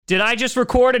Did I just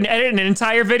record and edit an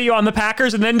entire video on the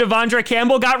Packers and then De'Vondre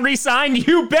Campbell got re-signed?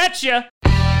 You betcha!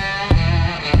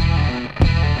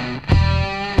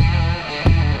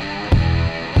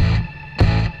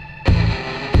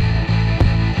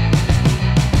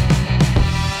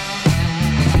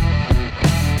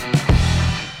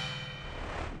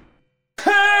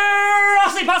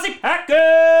 Posse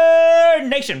Packer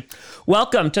Nation.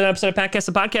 Welcome to an episode of Packcast,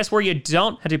 the podcast where you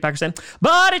don't have to be Packers fan,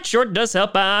 but it sure does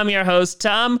help. I'm your host,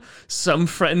 Tom. Some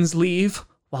friends leave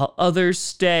while others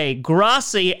stay.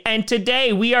 Grossi, and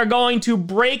today we are going to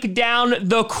break down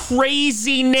the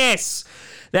craziness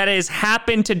that has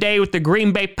happened today with the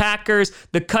Green Bay Packers,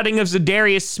 the cutting of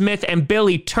Za'Darius Smith and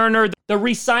Billy Turner, the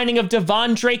re-signing of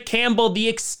De'Vondre Campbell, the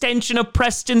extension of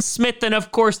Preston Smith, and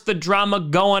of course the drama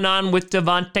going on with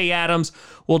Davante Adams.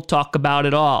 We'll talk about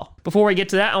it all. Before we get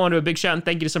to that, I want to do a big shout and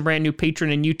thank you to some brand new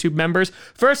Patreon and YouTube members.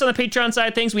 First, on the Patreon side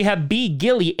of things, we have B.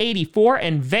 Gilly 84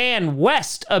 and Van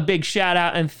West. A big shout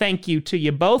out and thank you to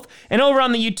you both. And over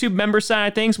on the YouTube member side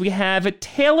of things, we have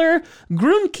Taylor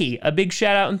Grunke. A big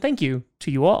shout out and thank you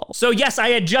to you all. So yes, I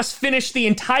had just finished the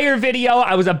entire video.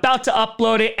 I was about to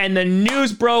upload it and the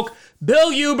news broke.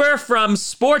 Bill Huber from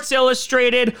Sports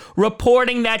Illustrated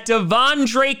reporting that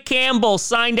De'Vondre Campbell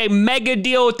signed a mega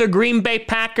deal with the Green Bay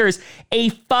Packers,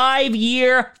 a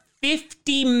 5-year,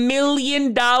 $50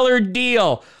 million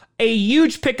deal. A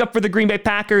huge pickup for the Green Bay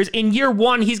Packers. In year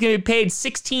one, he's going to be paid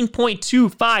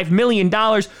 $16.25 million,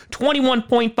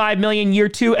 $21.5 million year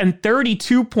two, and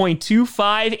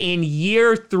 $32.25 in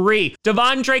year three.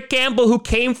 De'Vondre Campbell, who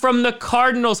came from the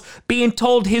Cardinals, being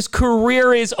told his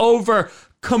career is over,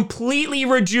 completely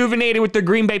rejuvenated with the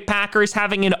Green Bay Packers,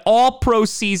 having an all-pro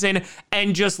season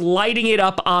and just lighting it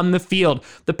up on the field.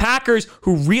 The Packers,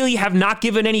 who really have not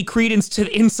given any credence to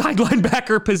the inside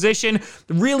linebacker position,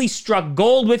 really struck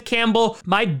gold with Campbell.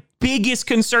 My biggest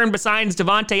concern besides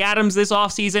Davante Adams this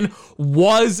offseason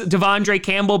was De'Vondre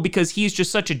Campbell because he's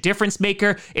just such a difference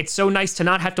maker. It's so nice to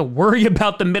not have to worry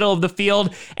about the middle of the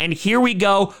field. And here we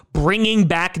go, bringing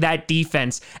back that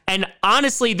defense. And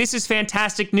honestly, this is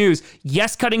fantastic news.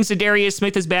 Yes, cutting Za'Darius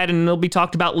Smith is bad, and it'll be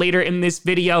talked about later in this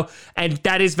video, and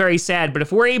that is very sad. But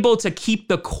if we're able to keep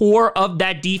the core of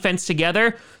that defense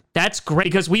together, that's great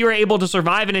because we were able to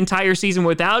survive an entire season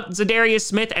without Za'Darius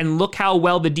Smith, and look how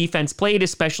well the defense played,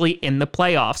 especially in the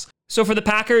playoffs. So for the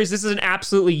Packers, this is an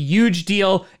absolutely huge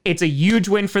deal. It's a huge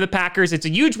win for the Packers. It's a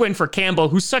huge win for Campbell,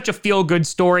 who's such a feel-good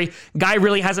story. Guy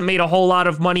really hasn't made a whole lot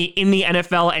of money in the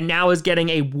NFL and now is getting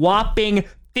a whopping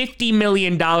 $50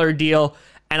 million deal.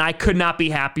 And I could not be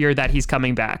happier that he's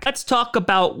coming back. Let's talk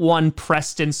about one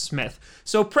Preston Smith.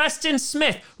 So Preston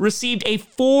Smith received a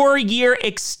 4-year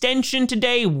extension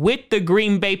today with the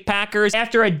Green Bay Packers.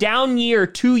 After a down year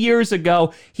 2 years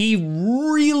ago, he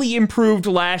really improved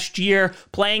last year,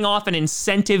 playing off an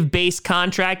incentive-based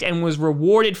contract, and was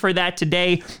rewarded for that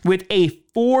today with a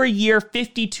 4-year,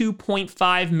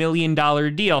 $52.5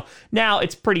 million deal. Now,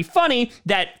 it's pretty funny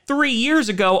that 3 years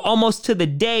ago, almost to the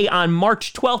day on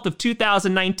March 12th of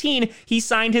 2019, he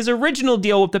signed his original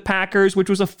deal with the Packers, which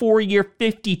was a 4-year,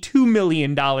 $52 million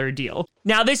deal.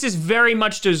 Now, this is very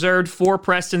much deserved for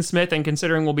Preston Smith, and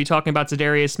considering we'll be talking about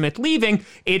Za'Darius Smith leaving,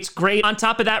 it's great. On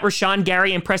top of that, Rashawn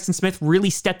Gary and Preston Smith really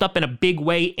stepped up in a big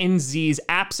way in Z's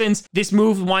absence. This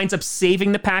move winds up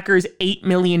saving the Packers $8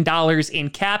 million in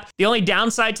cap. The only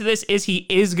downside to this is he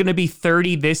is going to be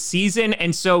 30 this season,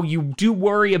 and so you do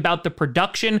worry about the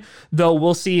production, though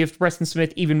we'll see if Preston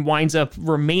Smith even winds up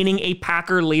remaining a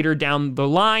Packer later down the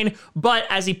line. But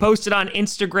as he posted on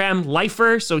Instagram,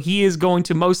 lifer, so he is going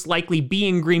to most likely be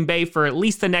in Green Bay for at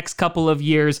least the next couple of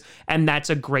years, and that's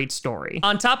a great story.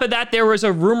 On top of that, there was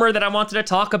a rumor that I wanted to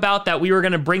talk about that we were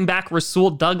going to bring back Rasul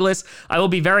Douglas. I will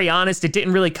be very honest, it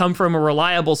didn't really come from a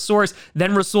reliable source.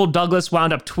 Then Rasul Douglas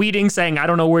wound up tweeting saying, I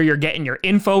don't know where you're getting your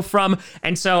info from,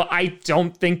 and so I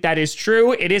don't think that is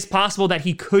true. It is possible that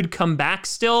he could come back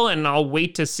still, and I'll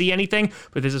wait to see anything,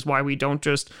 but this is why we don't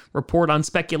just report on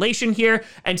speculation here.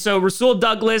 And so Rasul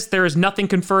Douglas, there is nothing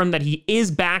confirmed that he is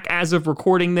back as of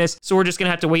recording this, so we're just going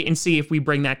to have to wait and see if we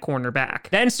bring that corner back.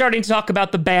 Then starting to talk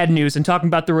about the bad news and talking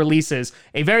about the releases.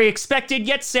 A very expected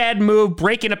yet sad move,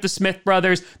 breaking up the Smith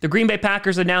brothers. The Green Bay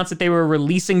Packers announced that they were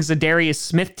releasing Za'Darius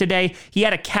Smith today. He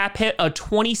had a cap hit of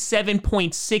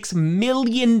 $27.6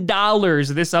 million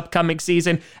this upcoming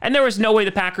season, and there was no way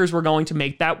the Packers were going to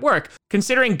make that work.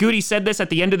 Considering Goody said this at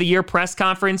the end of the year press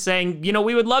conference saying, you know,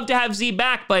 we would love to have Z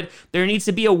back, but there needs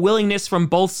to be a willingness from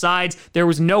both sides. There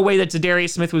was no way that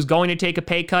Za'Darius Smith was going to take a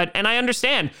pay cut, and I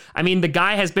understand. I mean, the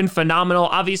guy has been phenomenal,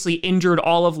 obviously injured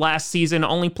all of last season,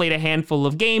 only played a handful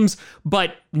of games,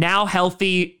 but now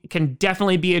healthy, can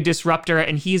definitely be a disruptor,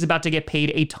 and he's about to get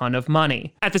paid a ton of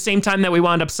money. At the same time that we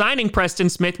wound up signing Preston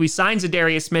Smith, we signed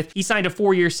Za'Darius Smith. He signed a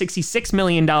 4-year, $66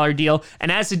 million deal,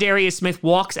 and as Za'Darius Smith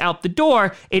walks out the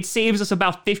door, it saves us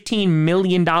about $15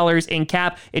 million in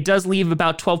cap. It does leave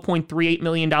about $12.38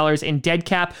 million in dead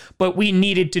cap, but we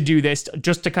needed to do this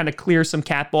just to kind of clear some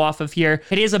cap off of here.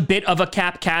 It is a bit of a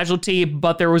cap casualty,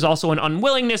 but there was also an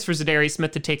unwillingness for Za'Darius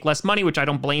Smith to take less money, which I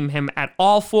don't blame him at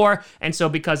all for, and so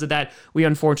because of that, we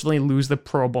unfortunately lose the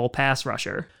Pro Bowl pass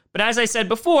rusher. But as I said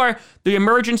before, the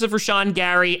emergence of Rashawn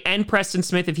Gary and Preston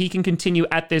Smith, if he can continue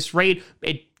at this rate,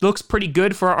 it looks pretty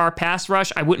good for our pass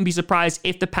rush. I wouldn't be surprised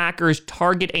if the Packers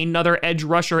target another edge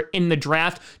rusher in the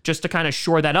draft just to kind of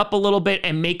shore that up a little bit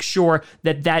and make sure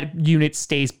that that unit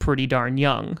stays pretty darn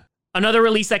young. Another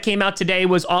release that came out today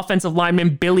was offensive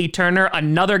lineman Billy Turner,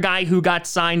 another guy who got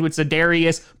signed with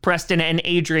Za'Darius, Preston, and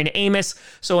Adrian Amos.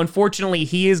 So unfortunately,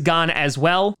 he is gone as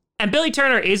well. And Billy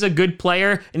Turner is a good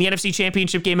player. In the NFC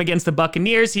Championship game against the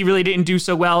Buccaneers, he really didn't do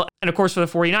so well. And of course, for the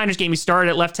 49ers game, he started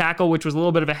at left tackle, which was a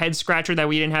little bit of a head scratcher that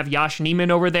we didn't have Yosh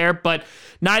Neiman over there. But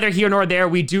neither here nor there,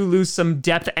 we do lose some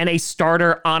depth and a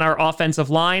starter on our offensive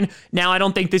line. Now, I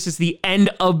don't think this is the end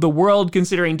of the world,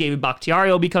 considering David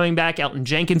Bakhtiari will be coming back. Elton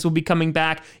Jenkins will be coming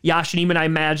back. Yosh Neiman, I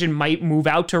imagine, might move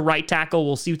out to right tackle.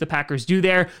 We'll see what the Packers do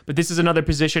there. But this is another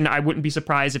position I wouldn't be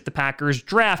surprised if the Packers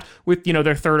draft with, their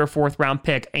 3rd or 4th round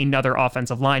pick, another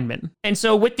offensive lineman. And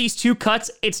so with these two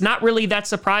cuts, it's not really that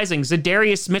surprising.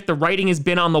 Za'Darius Smith, the writing has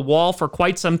been on the wall for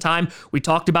quite some time. We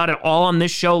talked about it all on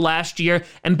this show last year.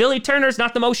 And Billy Turner's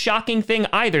not the most shocking thing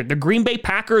either. The Green Bay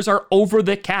Packers are over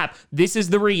the cap. This is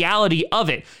the reality of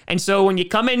it. And so when you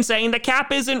come in saying the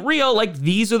cap isn't real,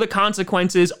 these are the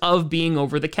consequences of being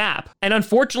over the cap. And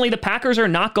unfortunately, the Packers are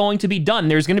not going to be done.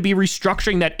 There's going to be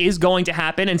restructuring that is going to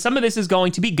happen. And some of this is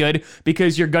going to be good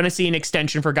because you're going to see an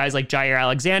extension for guys like Jair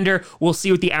Alexander. We'll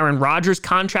see what the Aaron Rodgers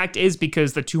contract is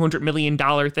because the $200 million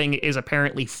thing is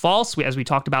apparently false. As we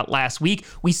talked about last week,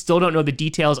 we still don't know the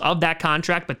details of that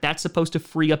contract, but that's supposed to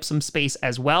free up some space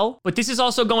as well. But this is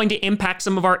also going to impact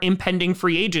some of our impending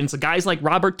free agents, guys like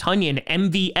Robert Tonyan,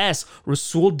 MVS,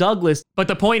 Rasul Douglas. But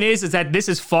the point is that this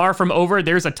is far from over.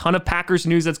 There's a ton of Packers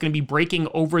news that's going to be breaking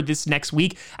over this next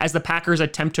week as the Packers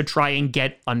attempt to try and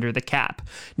get under the cap.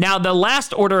 Now, the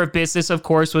last order of business, of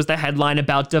course, was the headline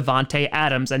about Davante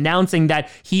Adams announcing that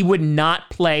he would not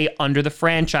play under the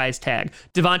franchise tag.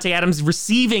 Davante Adams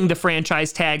receiving the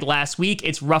franchise tag last week.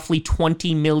 It's roughly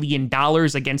 $20 million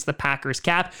against the Packers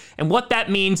cap. And what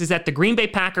that means is that the Green Bay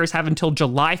Packers have until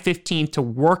July 15th to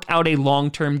work out a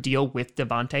long-term deal with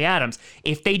Davante Adams.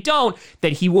 If they don't,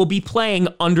 then he will be playing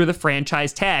under the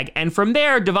franchise tag. And from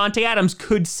there, Davante Adams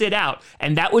could sit out.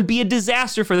 And that would be a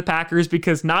disaster for the Packers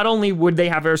because not only would they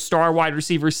have their star wide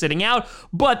receiver sitting out,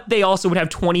 but they also would have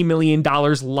 $20 million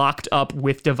locked up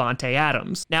with Davante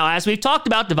Adams. Now, as we've talked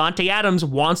about, Davante Adams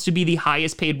wants to be the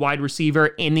highest paid wide receiver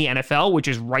in the NFL, which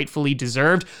is rightfully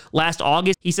deserved. Last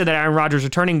August, he said that Aaron Rodgers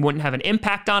returning wouldn't have an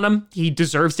impact on him. He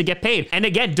deserves to get paid. And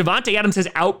again, Davante Adams has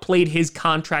outplayed his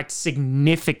contract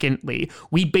significantly.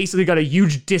 We basically got a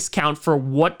huge discount for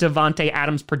what Davante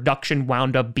Adams' production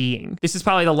wound up being. This is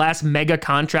probably the last mega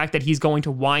contract that he's going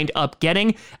to wind up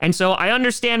getting. And so I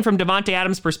understand from Davante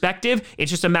Adams' perspective,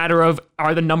 it's just a matter of,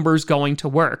 are the numbers going to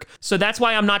work? So that's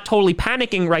why I'm not totally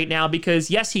panicking right now because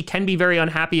yes, he can be very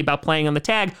unhappy about playing on the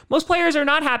tag. Most players are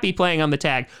not happy playing on the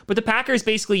tag, but the Packers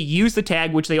basically use the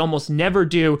tag, which they almost never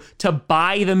do, to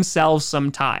buy themselves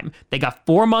some time. They got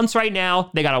 4 months right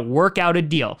now. They got to work out a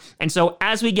deal. And so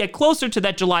as we get closer to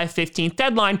that July 15th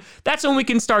deadline, that's when we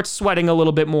can start sweating a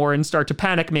little bit more and start to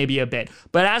panic maybe a bit.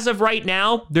 But as of right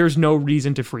now, there's no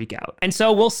reason to freak out. And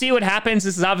so we'll see what happens.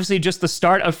 This is obviously just the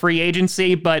start of free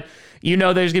agency, but there's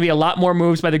going to be a lot more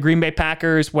moves by the Green Bay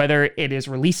Packers, whether it is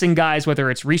releasing guys,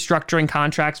 whether it's restructuring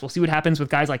contracts. We'll see what happens with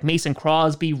guys like Mason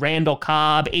Crosby, Randall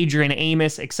Cobb, Adrian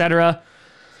Amos, etc.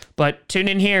 But tune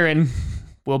in here and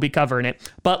we'll be covering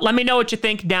it. But let me know what you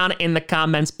think down in the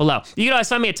comments below. You can always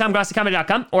find me at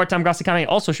TomGrossiComedy.com or TomGrossiComedy,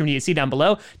 all social media, see down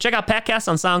below. Check out Patcast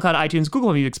on SoundCloud, iTunes,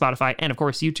 Google Music, Spotify, and of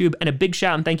course YouTube. And a big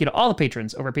shout and thank you to all the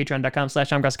patrons over at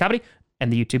patreon.com/TomGrossiComedy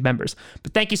and the YouTube members.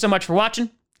 But thank you so much for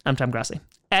watching. I'm Tom Grossi.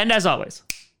 And as always,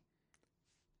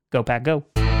 go Pack, go.